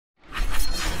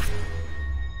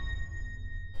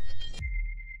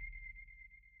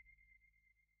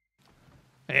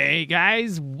Hey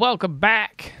guys, welcome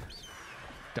back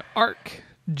to ARK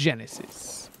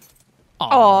Genesis.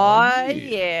 Aw,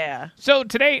 yeah. So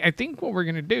today, I think what we're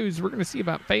going to do is we're going to see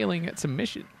about failing at some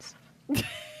missions.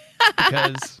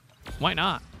 Because why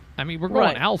not? I mean, we're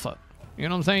going alpha. You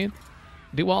know what I'm saying?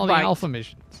 Do all the alpha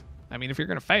missions. I mean, if you're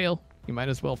going to fail, you might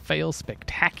as well fail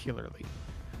spectacularly.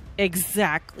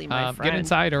 Exactly, my friend. Get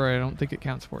inside or I don't think it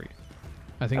counts for you.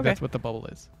 I think that's what the bubble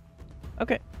is.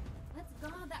 Okay. Let's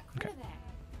guard that critter there.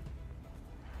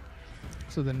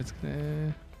 So then it's going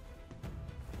to...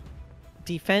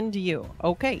 Defend you.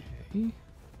 Okay.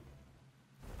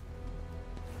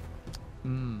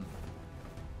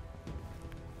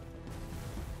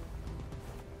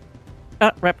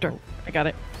 Raptor. I got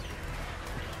it.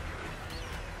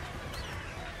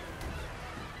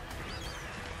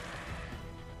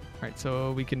 Alright,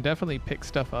 so we can definitely pick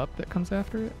stuff up that comes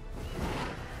after it.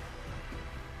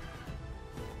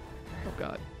 Oh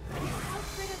god. Our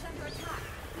critter's under attack.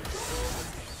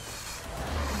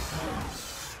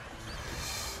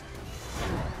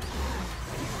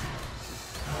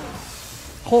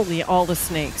 Holy, all the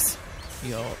snakes.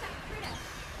 Yo. That critter.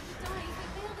 If it dies,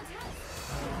 we fail the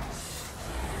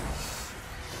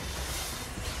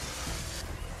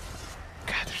test.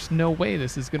 God, there's no way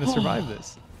this is going to survive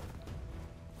this.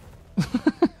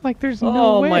 Like, there's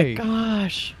no way. Oh my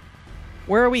gosh.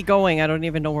 Where are we going? I don't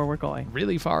even know where we're going.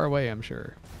 Really far away, I'm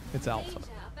sure. It's alpha.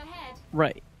 Danger up ahead.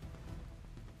 Right.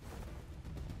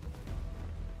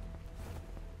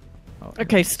 Oh,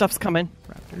 Okay, stuff's coming.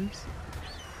 Raptors.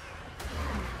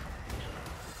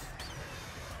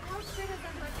 Our critter's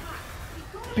under attack.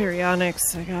 We've got it.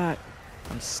 Baryonyx, I got.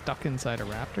 I'm stuck inside a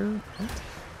raptor. What?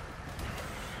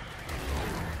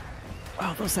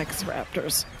 Wow, those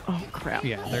X-Raptors. Oh crap.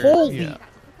 Yeah, they're, Holy.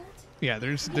 yeah,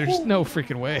 there's no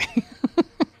freaking way.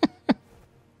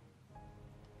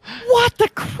 What the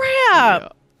crap? Yeah.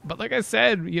 But like I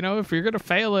said, you know, if you're gonna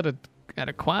fail at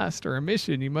a quest or a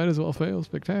mission, you might as well fail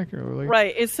spectacularly.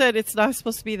 Right. It said it's not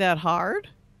supposed to be that hard.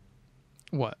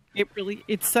 What?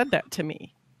 It said that to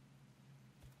me.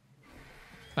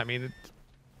 I mean,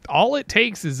 all it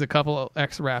takes is a couple of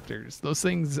X-Raptors. Those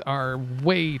things are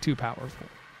way too powerful.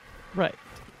 Right.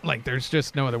 Like, there's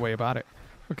just no other way about it.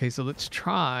 Okay, so let's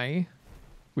try...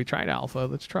 We tried alpha.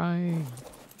 Let's try...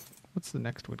 What's the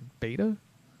next one? Beta?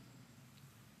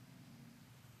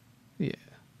 Yeah.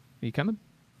 Are you coming?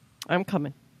 I'm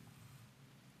coming.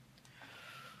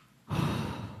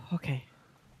 Okay.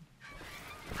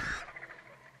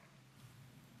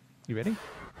 You ready?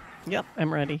 Yep,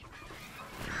 I'm ready.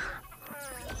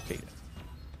 Beta.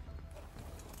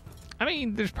 I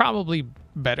mean, there's probably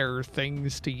better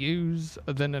things to use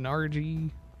than an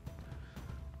RG.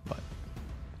 But...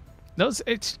 Those...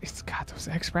 God, those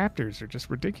X-Raptors are just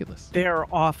ridiculous. They're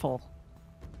awful.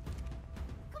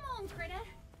 Come on, critter.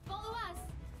 Follow us.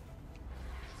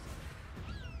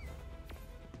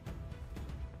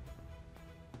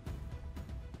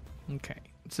 Okay,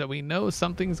 so we know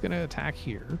something's going to attack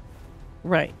here.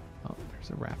 Right. Oh, there's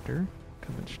a raptor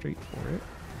coming straight for it.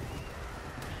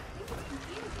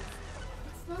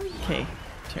 It's slowing down. Okay.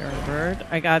 Terror bird.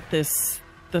 I got the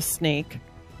snake.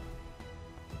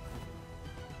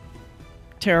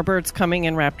 Terror bird's coming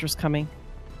and raptor's coming.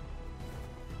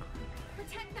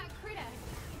 Protect that critter.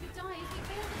 If it dies, we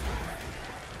fail the test.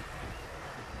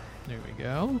 There we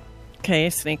go. Okay,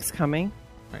 snake's coming.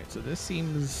 All right, so this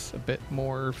seems a bit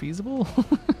more feasible.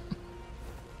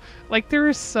 Like, there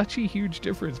is such a huge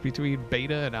difference between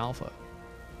beta and alpha.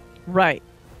 Right.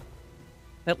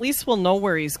 At least we'll know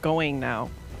where he's going now.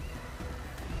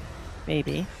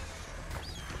 Maybe.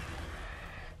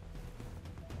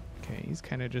 Okay, he's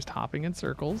kind of just hopping in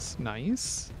circles.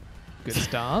 Nice. Good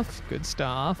stuff. Good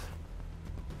stuff.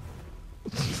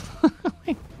 More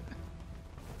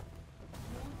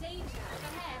danger up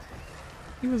ahead.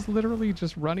 He was literally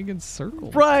just running in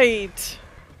circles. Right.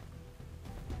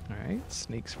 All right,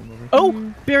 snakes from over Oh,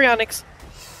 here. Baryonyx.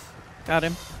 Got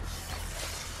him.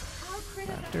 Our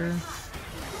critter's under Raptor.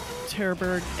 attack. Terror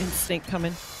bird and snake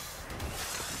coming.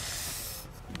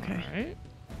 Okay. All right.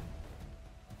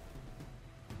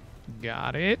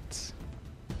 Got it.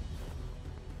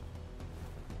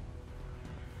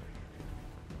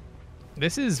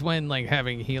 This is when, like,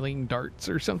 having healing darts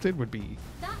or something would be...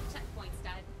 That checkpoint's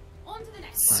dead. On to the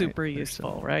next one. Super there's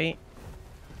useful, some- right?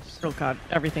 Oh god,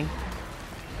 everything.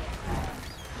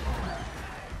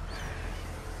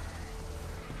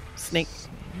 Snake.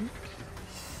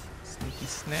 Sneaky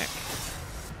snack.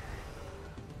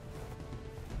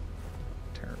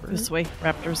 Terror. This way,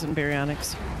 raptors and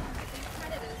baryonyx. The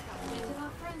predators have spotted our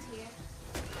friend here.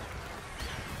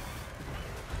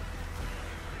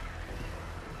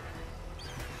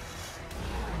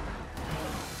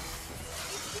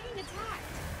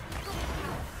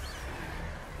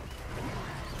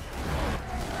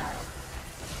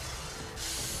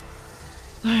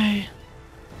 Ay.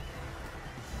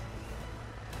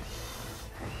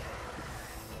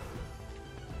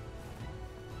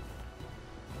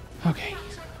 Okay.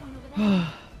 Checkpoint over there.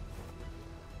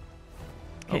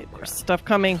 Okay, Oh, there's stuff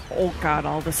coming. Oh god,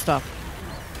 all this stuff.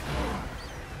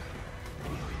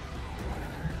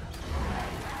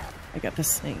 I got this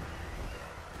snake.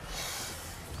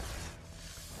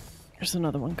 There's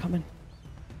another one coming.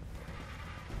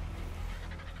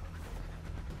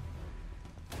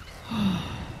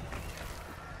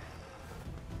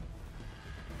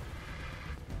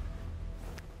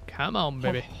 Come on,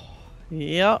 baby.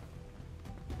 Yep.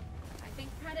 I think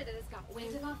Predator's got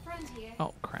wind of our friend here.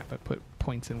 Oh crap! I put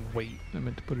points in weight. I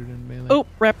meant to put it in melee. Oh,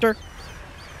 raptor.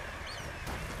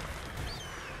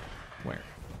 Where?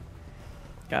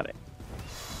 Got it.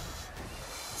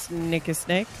 Snake is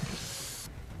snake.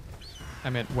 I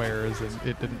meant where, as in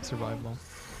it didn't survive long.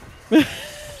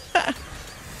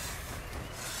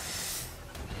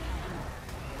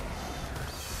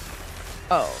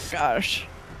 Oh gosh.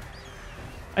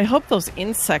 I hope those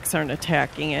insects aren't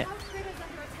attacking it. Our Predator's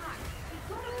under attack. We've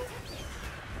got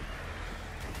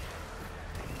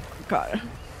to protect it. God.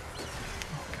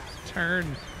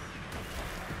 Turn.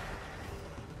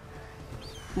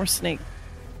 More snake.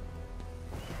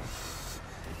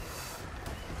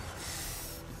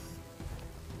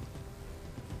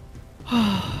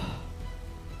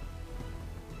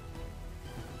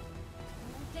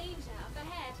 Danger up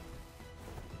ahead.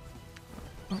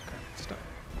 Okay, stop.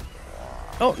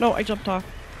 Oh no, I jumped off.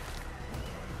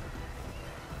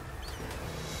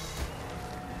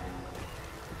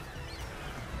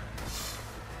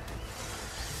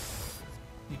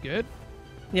 You good?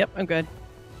 Yep, I'm good.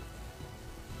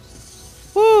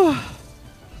 Whew.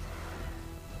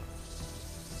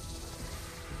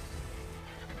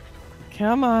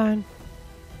 Come on.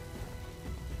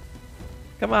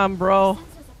 Come on, bro. Sensors are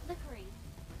flickering.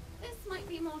 This might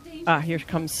be more dangerous. Ah, here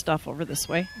comes stuff over this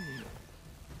way. I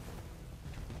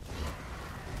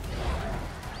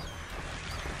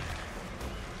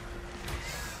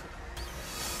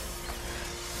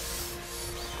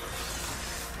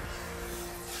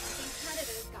think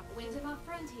Predator's got wind of our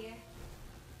friend here.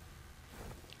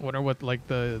 I wonder what like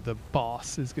the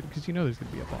boss is gonna, because you know there's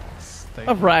gonna be a boss thing.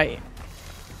 Oh, right.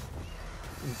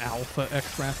 An alpha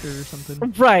xBCrafted or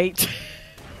something. Right.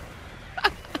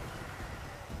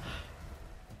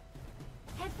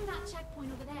 Head for that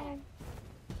checkpoint over there.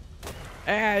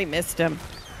 Ah, I missed him.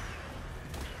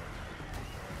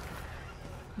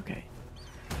 Okay.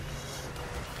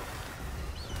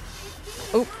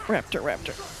 Oh, raptor,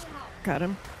 raptor. Got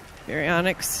him.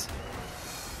 Baryonyx.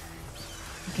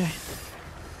 Okay.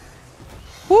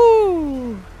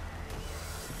 Woo! Die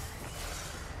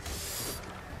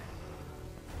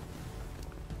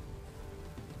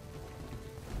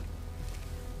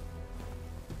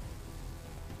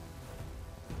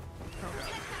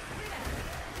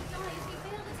if you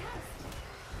fail the test.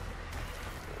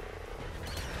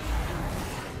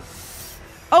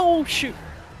 Oh, shoot.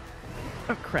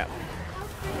 Oh, crap. Our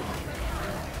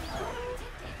Predator's under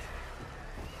attack. We've got to protect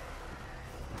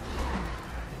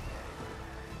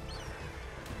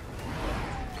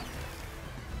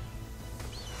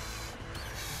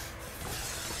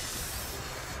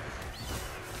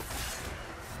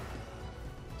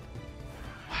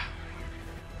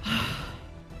it.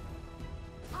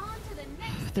 On to the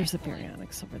next There's a checkpoint.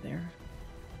 Baryonyx over there.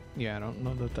 Yeah, I don't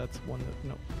know that that's one that.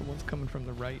 No, the ones coming from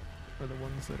the right are the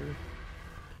ones that are.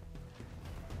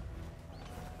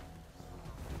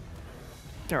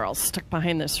 They're all stuck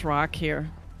behind this rock here.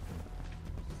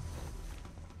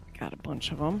 Got a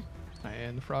bunch of them.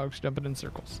 And the frogs jumping in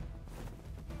circles.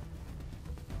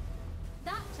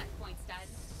 That checkpoint's done.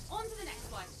 On to the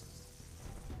next one.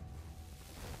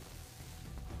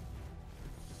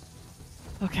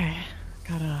 Okay,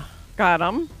 got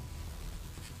them.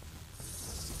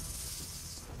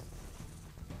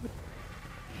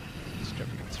 Just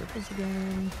jumping in circles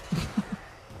again.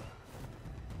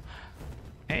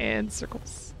 And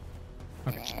circles.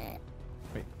 Okay.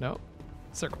 Wait, no.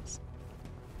 Circles.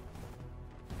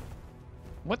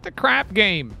 What the crap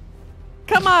game?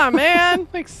 Come on, man.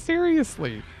 Like,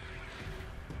 seriously.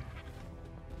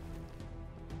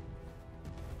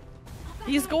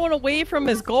 He's going away from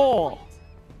his goal.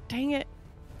 Dang it.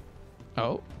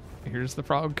 Oh, here's the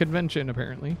frog convention,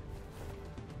 apparently.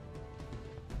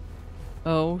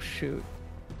 Oh, shoot.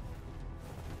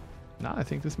 No, I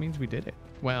think this means we did it.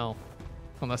 Well,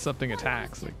 unless something One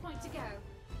attacks. last Like, checkpoint to go.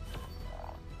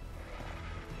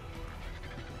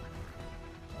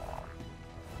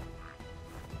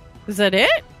 Is that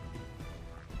it?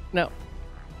 No.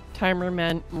 Time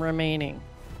remaining.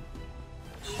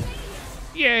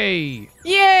 Yay!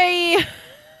 Yay!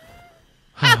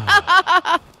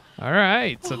 All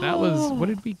right, so that was, what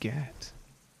did we get?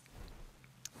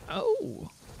 Oh.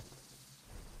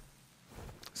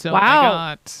 So Wow.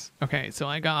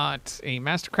 I got a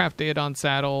Mastercraft Daedon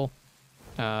saddle,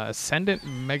 Ascendant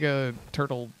Mega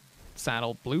Turtle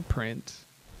saddle blueprint,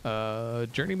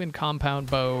 Journeyman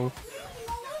compound bow.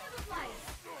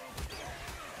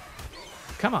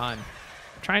 Come on.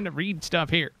 I'm trying to read stuff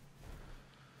here.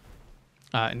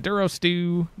 Enduro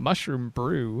stew, mushroom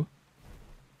brew,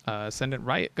 Ascendant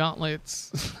riot gauntlets,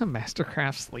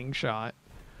 Mastercraft slingshot,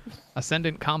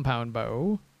 Ascendant compound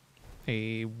bow,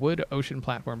 a wood ocean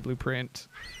platform blueprint,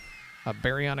 a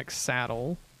baryonic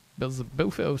saddle,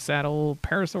 Bufo saddle,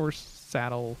 Parasaur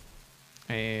saddle,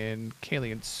 and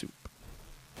Kalian soup.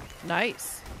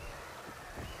 Nice.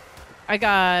 I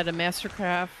got a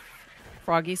Mastercraft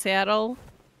Froggy saddle,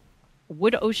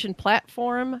 wood ocean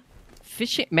platform,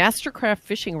 Mastercraft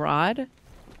fishing rod,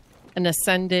 an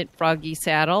Ascendant Froggy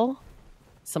saddle,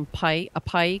 a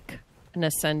pike, an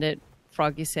Ascendant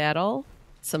Froggy saddle,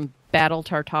 some Battle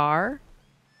Tartar,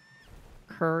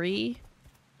 curry,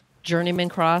 Journeyman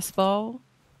crossbow,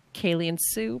 Kalian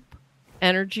soup,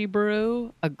 energy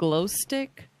brew, a glow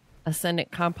stick,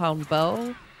 Ascendant compound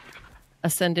bow,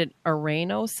 Ascendant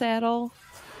Arano saddle,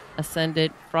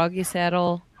 Ascendant Froggy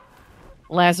saddle,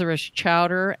 Lazarus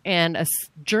chowder, and a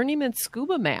Journeyman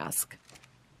scuba mask.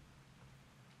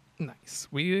 Nice.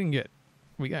 We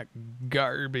got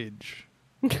garbage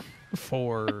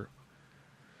for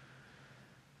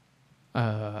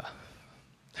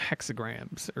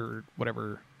hexagrams or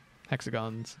whatever,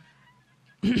 hexagons.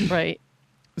 Right.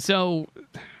 So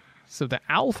the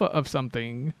alpha of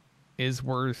something is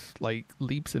worth like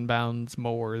leaps and bounds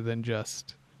more than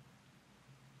just,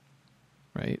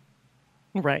 right?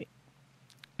 Right.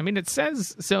 I mean, it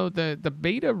says, so the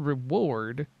beta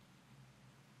reward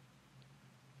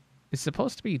is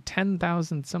supposed to be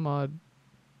 10,000 some odd.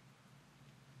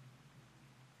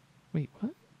 Wait,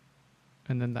 what?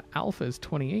 And then the alpha is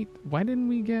 28. Why didn't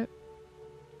we get...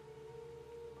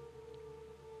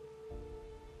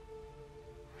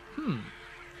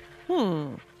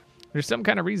 There's some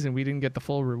kind of reason we didn't get the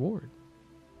full reward.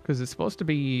 Because it's supposed to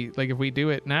be, like, if we do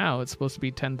it now, it's supposed to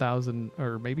be 10,000,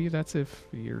 or maybe that's if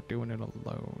you're doing it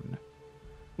alone.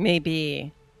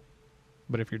 Maybe.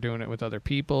 But if you're doing it with other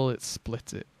people, it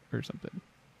splits it or something.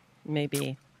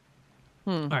 Maybe.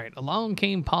 All right, along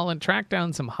came pollen. Track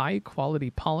down some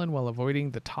high-quality pollen while avoiding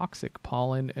the toxic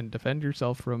pollen and defend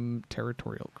yourself from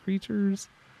territorial creatures.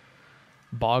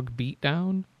 Bog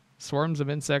beatdown. Swarms of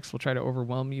insects will try to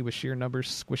overwhelm you with sheer numbers.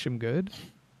 Squish them good.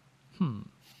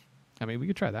 I mean, we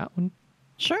could try that one.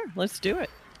 Sure, let's do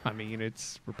it. I mean,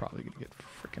 we're probably going to get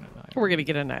freaking annihilated. We're going to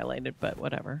get annihilated, but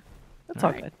whatever. That's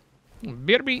all right. good.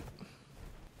 Beer beat.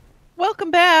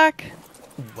 Welcome back.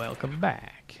 Welcome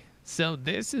back. So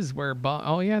this is where...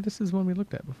 oh, yeah, this is one we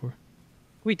looked at before.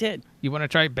 We did. You want to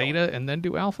try beta and then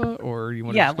do alpha, or you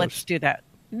want to... Yeah, let's do that.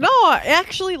 No,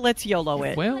 actually, let's YOLO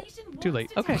it. Well, too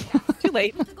late. Okay, too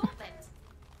late.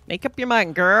 Make up your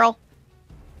mind, girl.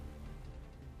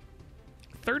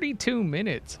 32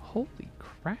 minutes. Holy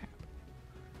crap.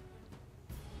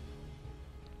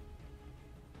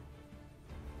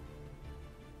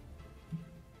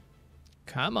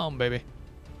 Come on, baby.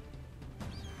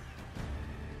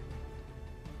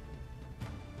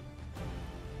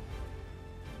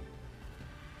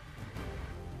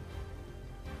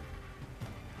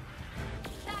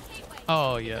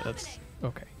 Oh, yeah, that's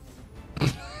okay.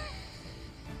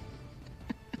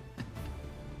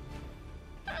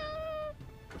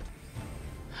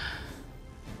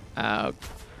 Oh,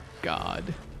 God.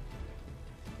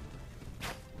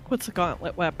 What's a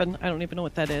gauntlet weapon? I don't even know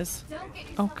what that is.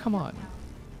 Oh, come on.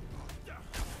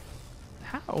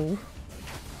 How?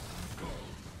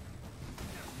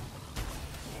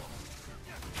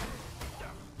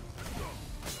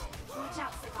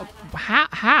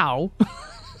 How?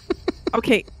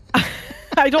 Okay,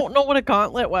 I don't know what a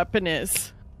gauntlet weapon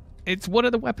is. It's one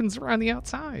of the weapons around the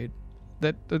outside.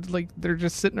 That like, they're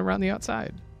just sitting around the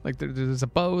outside. Like, there's a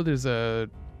bow, there's a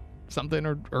something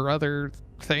or other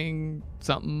thing,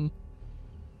 something.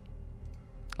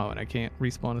 Oh, and I can't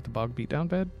respawn at the bog beatdown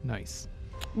bed? Nice.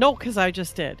 No, because I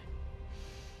just did.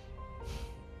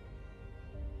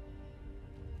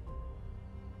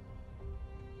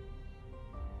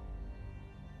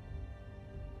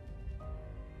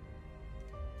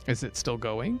 Is it still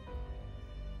going?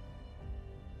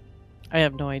 I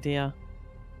have no idea.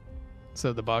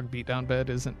 So the bog beatdown bed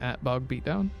isn't at bog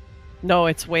beatdown? No,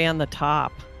 it's way on the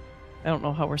top. I don't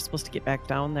know how we're supposed to get back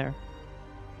down there.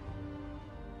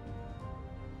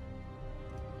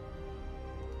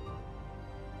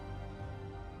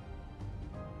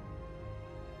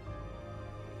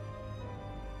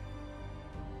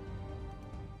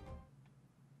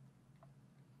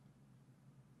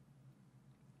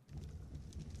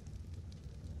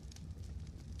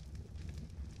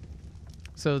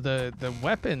 So the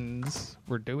weapons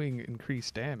were doing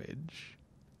increased damage.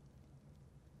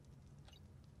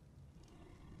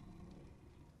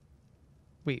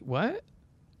 Wait, what?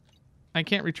 I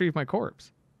can't retrieve my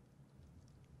corpse.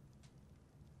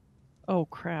 Oh,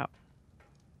 crap.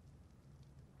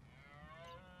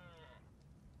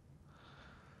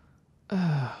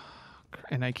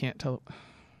 And I can't tell.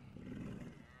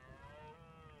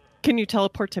 Can you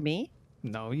teleport to me?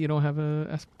 No, you don't have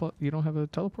a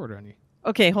teleporter on you.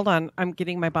 Okay, hold on. I'm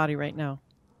getting my body right now.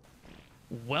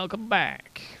 Welcome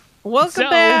back.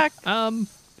 Welcome back.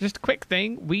 Just a quick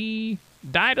thing. We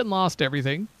died and lost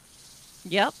everything.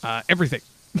 Yep. Everything.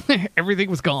 Everything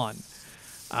was gone.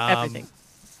 Everything.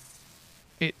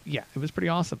 It was pretty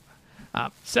awesome.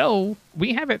 So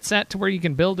we have it set to where you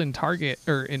can build in target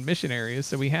or in mission areas.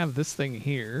 So we have this thing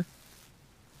here.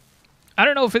 I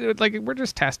don't know if it like we're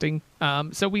just testing.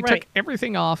 So we took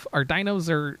everything off. Our dinos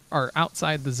are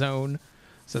outside the zone,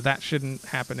 so that shouldn't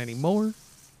happen anymore.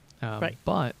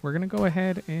 But we're gonna go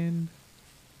ahead and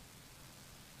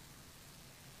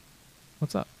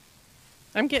what's up?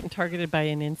 I'm getting targeted by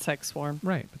an insect swarm.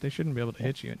 Right, but they shouldn't be able to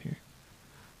hit you in here.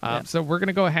 So we're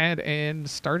gonna go ahead and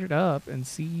start it up and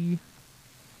see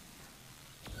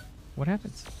what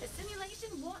happens. The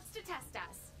simulation wants to test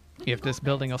us. If this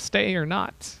building will stay or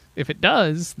not. If it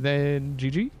does, then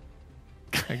GG,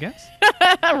 I guess.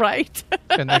 Right.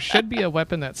 And there should be a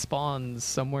weapon that spawns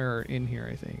somewhere in here,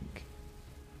 I think.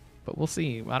 But we'll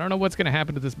see. I don't know what's going to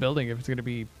happen to this building, if it's going to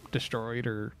be destroyed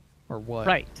or what.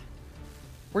 Right.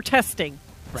 We're testing.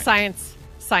 Right.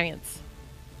 Science.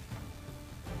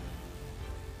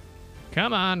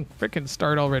 Come on. Frickin'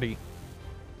 start already.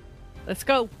 Let's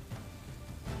go.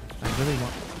 I really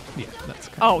want... Yeah, that's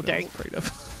kind Oh, of what I was dang. afraid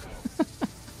of.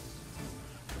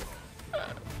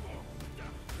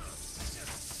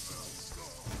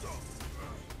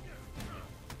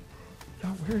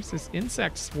 Oh, where's this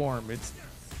insect swarm? It's...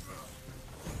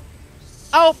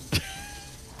 Oh!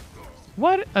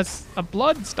 What? A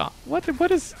blood stock? What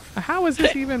is... How is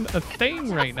this even a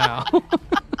thing right now?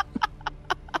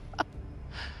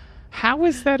 How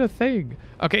is that a thing?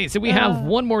 Okay, so we have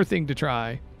one more thing to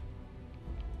try.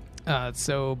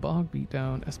 So bog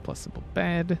beatdown, S plus simple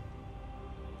bed.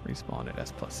 Respawn at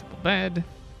S plus simple bed.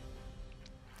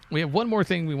 We have one more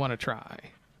thing we want to try.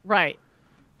 Right.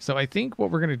 So I think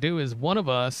what we're going to do is one of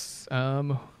us,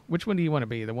 which one do you want to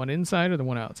be? The one inside or the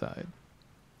one outside?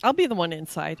 I'll be the one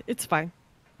inside. It's fine.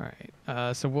 All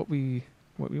right. So what we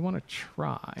want to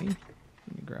try, let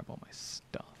me grab all my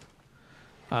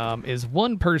stuff, is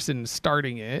one person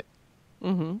starting it.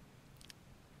 Mm-hmm.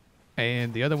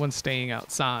 And the other one's staying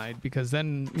outside, because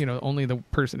then, only the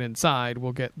person inside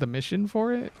will get the mission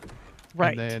for it. Right.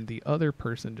 And then the other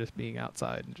person just being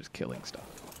outside and just killing stuff.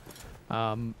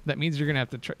 That means you're going to have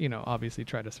to, obviously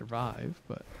try to survive,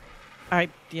 but...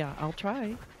 I'll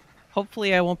try.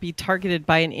 Hopefully I won't be targeted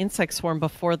by an insect swarm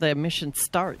before the mission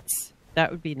starts.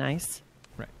 That would be nice.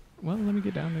 Right. Well, let me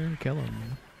get down there and kill him.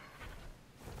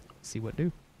 See what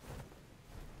do.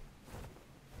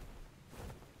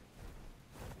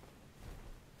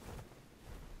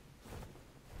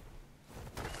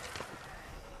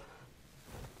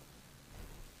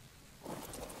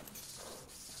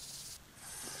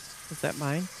 Is that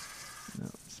mine? No,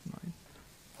 it's mine.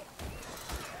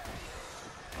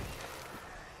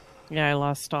 Yeah, I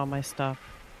lost all my stuff.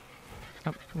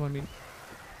 Oh, well, I mean...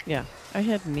 Yeah, I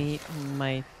had meat and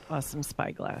my awesome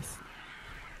spyglass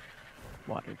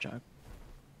water jug.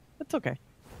 It's okay.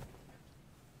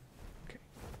 Okay.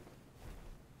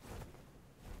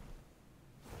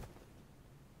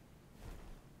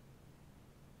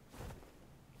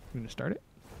 You gonna start it?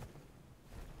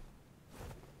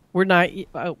 We're not...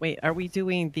 Oh, wait, are we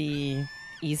doing the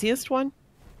easiest one?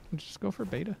 Just go for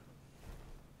beta.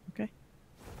 Okay.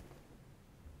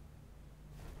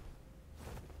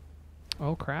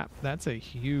 Oh crap, that's a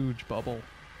huge bubble.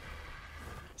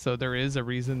 So there is a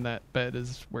reason that bed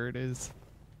is where it is.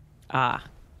 Ah.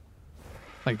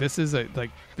 Like this is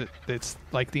it's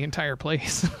like the entire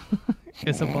place.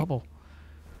 It's a bubble.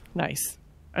 Nice.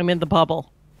 I'm in the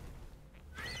bubble.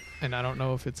 And I don't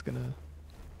know if it's gonna...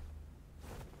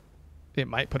 It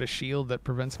might put a shield that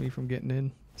prevents me from getting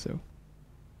in, so...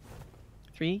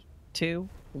 3, 2,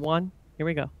 1. Here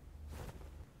we go.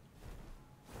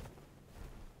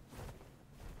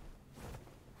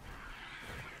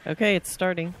 Okay, it's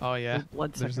starting. Oh yeah,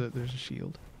 There's there's a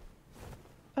shield.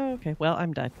 Oh, okay. Well,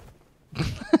 I'm done.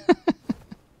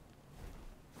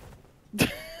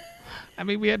 I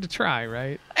mean, we had to try,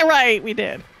 right? Right, we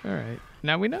did. All right,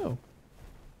 now we know.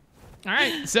 All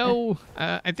right, so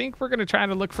I think we're gonna try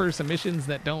to look for some missions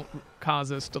that don't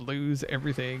cause us to lose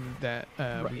everything that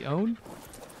we own.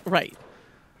 Right.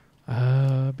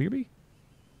 BRB.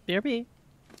 BRB.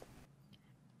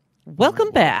 Welcome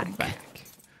back.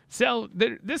 So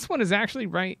this one is actually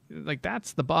right. Like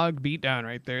that's the bog beatdown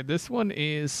right there. This one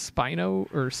is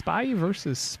Spino or Spy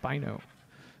versus Spino.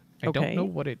 I don't know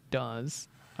what it does.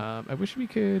 I wish we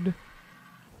could.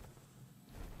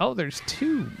 Oh, there's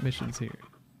 2 missions here.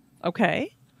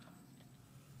 Okay.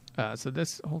 So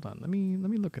this. Hold on. Let me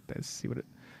look at this. See what it.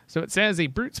 So it says a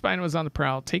brute Spino is on the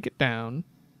prowl. Take it down.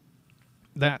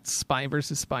 That's Spy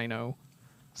versus Spino.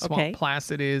 Swamp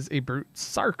Placid is a brute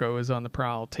Sarco is on the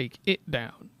prowl. Take it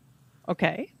down.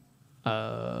 Okay.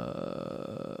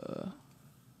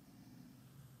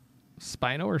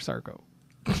 Spino or Sarco?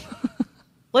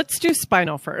 Let's do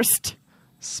Spino first.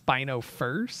 Spino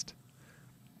first.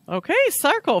 Okay,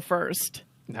 Sarco first.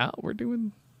 No, we're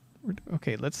doing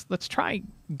okay. Let's try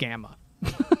Gamma.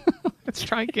 Let's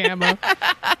try Gamma.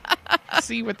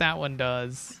 See what that one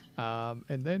does,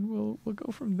 and then we'll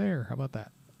go from there. How about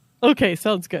that? Okay,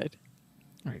 sounds good.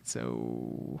 All right,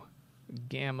 so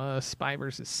Gamma, Spy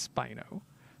versus Spino.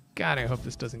 God, I hope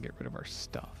this doesn't get rid of our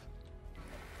stuff.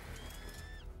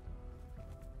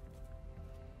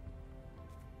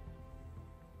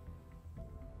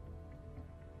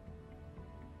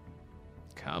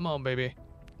 Come on, baby.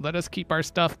 Let us keep our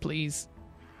stuff, please.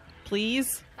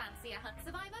 Please? Fancy a hunt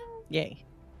survivor? Yay.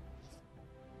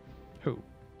 Who?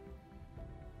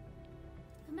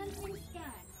 Commencing scan.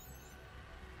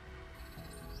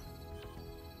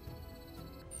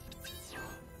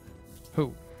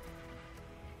 Who?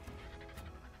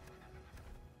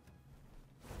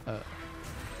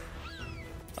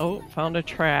 Oh, found a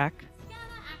track. Scanner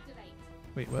activate.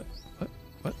 Wait, what?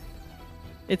 What?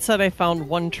 It said I found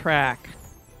 1 track.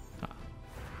 Look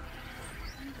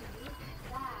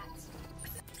at that.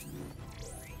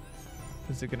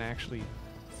 Is it going to actually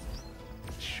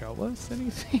show us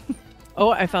anything? Oh,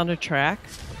 I found a track.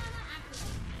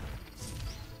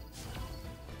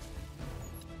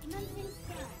 Commencing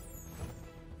scan.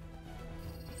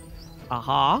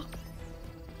 Aha. Scan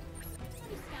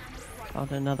is right.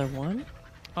 Found another one.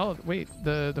 Oh, wait.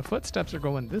 The footsteps are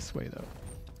going this way, though.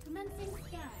 Commencing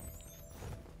scan.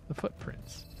 The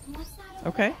footprints. What's that over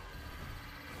Okay. there?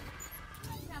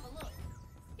 Let's have a look.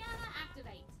 Scanner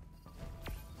activate.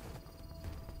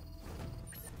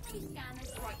 Let me scan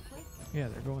this right quick. Yeah,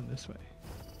 they're going this way.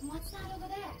 What's that over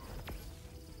there?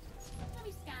 Let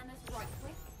me scan this right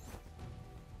quick.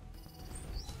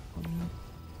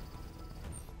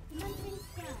 Commencing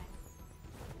scan.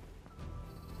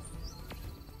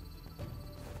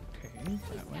 Okay,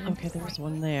 that way. Okay, there's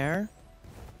one there.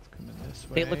 It's coming this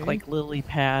way. They look like lily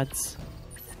pads.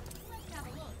 Let's have a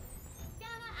look.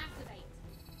 Scanner activate.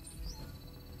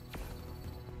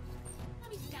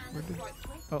 Let me scan Where this did- right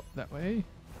quick. Oh, that way.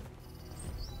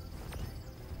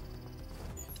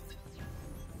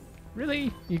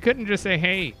 Really? You couldn't just say,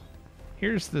 hey,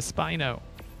 here's the Spino.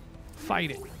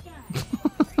 Fight it. Scan.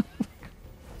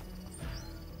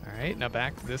 All right, now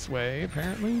back this way,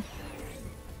 apparently.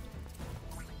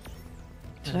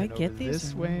 Did And I then get over these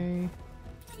this or no? way?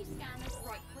 Let me scan this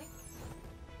right quick.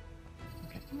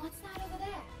 Okay. What's that over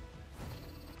there?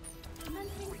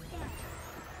 Commencing scan.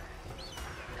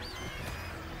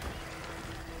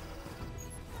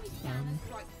 Let me scan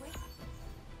this right quick.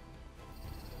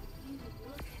 You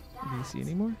look at Do you that. see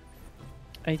any more?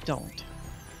 I don't.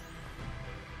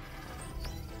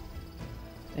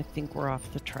 I think we're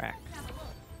off the track. Have a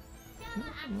look. Scanner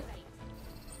activate.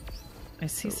 I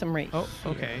see some right Oh,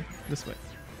 here. okay. This way.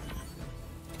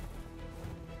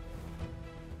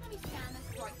 Let me scan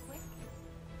this right quick.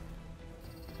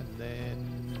 And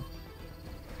then...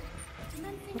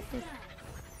 Commencing scan.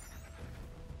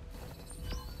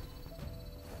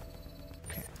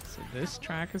 Okay, so this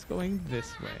track is going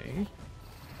this way.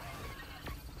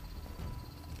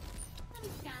 Let me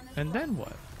scan this And right then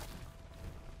what?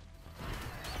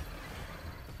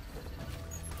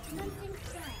 Commencing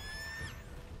scan.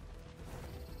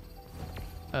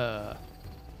 Uh,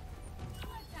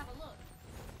 Let's have a look.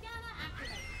 Scanner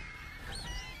activate.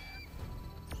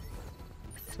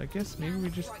 so I guess maybe we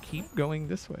just keep going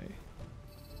this way.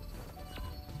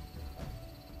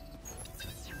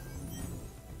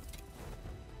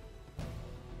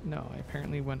 No, I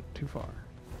apparently went too far.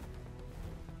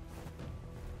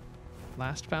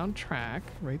 Last found track,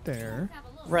 right there. Let's have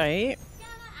a look. Right.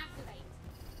 Scanner activate.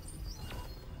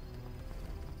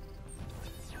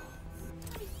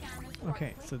 Let me scan this right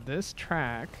Okay, quick. so this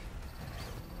track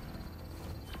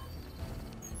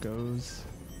goes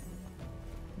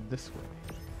this way.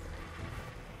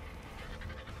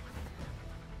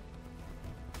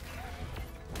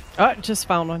 Oh, just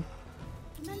found one.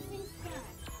 Commencing scan.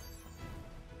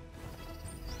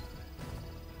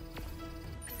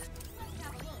 Let's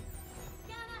have a look.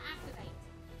 Scanner activate.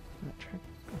 That track.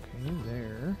 Okay,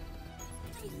 there.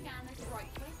 Please scan this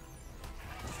right quick.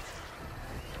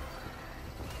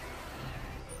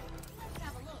 Let's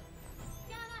have a look.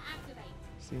 Scanner activate.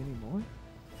 See any more?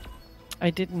 I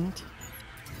didn't.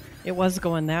 It was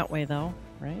going that way, though,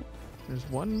 right? There's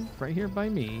one right here by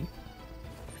me.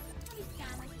 Please scan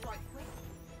this right quick.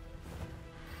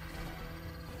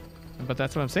 But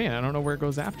that's what I'm saying. I don't know where it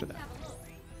goes after that. Have a look.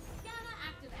 Scanner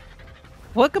activate.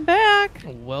 Welcome back.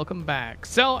 Welcome back.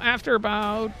 So after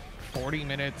about 40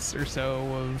 minutes or so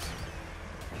of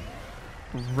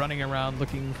running around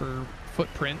looking for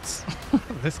footprints,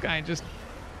 this guy just,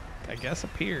 I guess,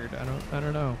 appeared. I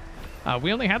don't know.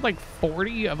 We only had like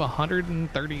 40 of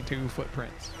 132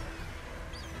 footprints.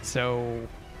 So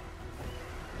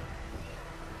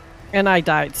And I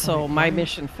died, so my why-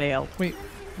 mission failed. wait,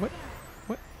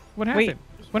 what happened? Wait.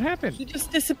 What happened? He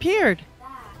just disappeared.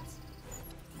 That.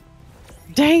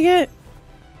 Dang it.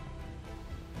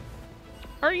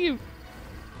 Are you?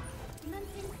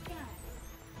 Commencing scan.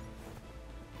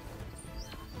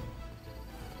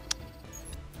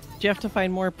 Do you have to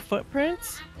find more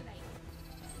footprints?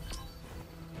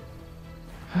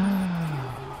 Activate.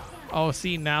 Oh,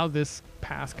 see, now this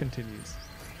path continues.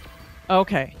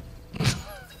 Okay.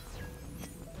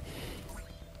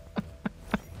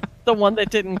 The one that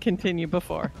didn't continue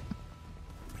before.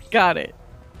 Got it.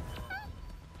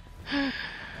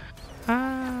 Ah. Scanner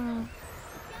activate.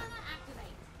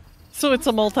 So it's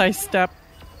a multi-step.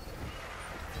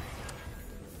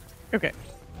 Okay.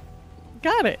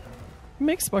 Got it.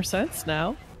 Makes more sense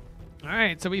now. All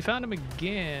right, so we found him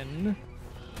again.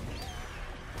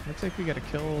 Looks like we gotta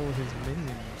kill his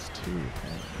minions too.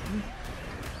 apparently.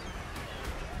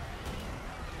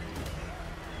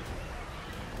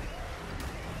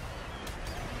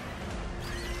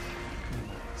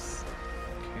 Nice.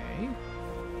 Okay.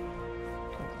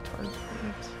 Kill the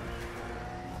target.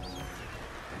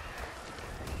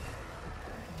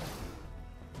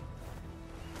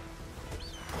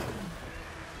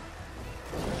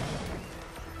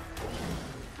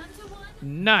 Hunter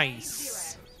 1.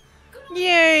 Nice.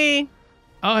 Yay!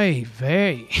 Oy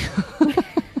vey.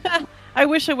 I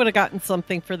wish I would have gotten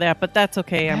something for that, but that's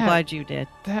okay. I'm Yeah. glad you did.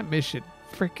 That mission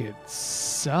freaking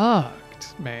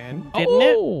sucked, man. Didn't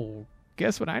it? Oh,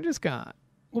 guess what I just got?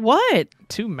 What?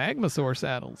 2 Magmasaur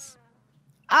saddles.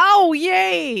 Oh,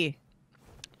 yay!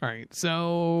 All right,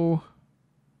 so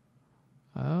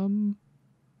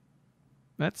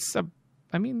that's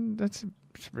that's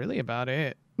really about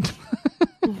it.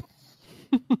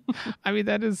 I mean,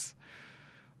 that is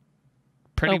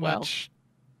pretty Oh, well. much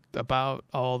about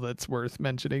all that's worth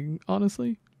mentioning,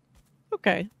 honestly,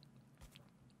 Okay.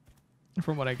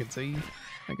 from what I can see,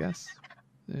 I guess.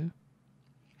 Yeah.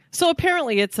 So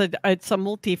apparently it's a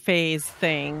multi-phase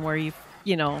thing where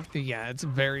you know. Yeah, it's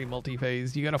very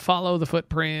multi-phased. You got to follow the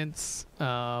footprints,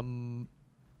 and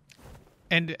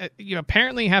you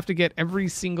apparently have to get every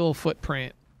single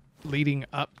footprint leading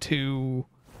up to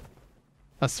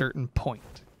a certain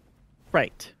point.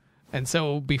 Right. And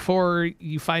so before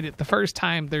you fight it the first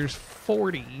time, there's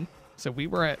 40. So we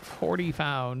were at 40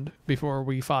 found before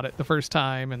we fought it the first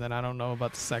time, and then I don't know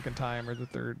about the second time or the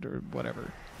third or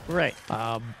whatever. Right.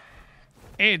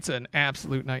 It's an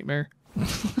absolute nightmare.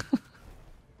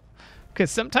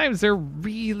 Because sometimes they're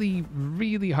really,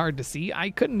 really hard to see. I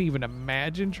couldn't even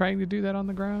imagine trying to do that on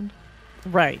the ground.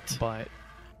 Right. But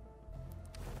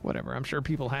whatever. I'm sure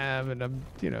people have, and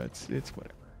it's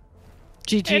whatever.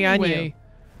 GG on you. Anyway,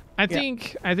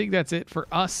 I think that's it for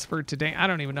us for today. I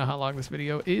don't even know how long this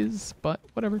video is, but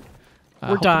whatever. We're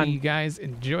hopefully done. You guys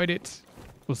enjoyed it.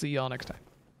 We'll see y'all next time.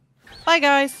 Bye,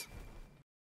 guys.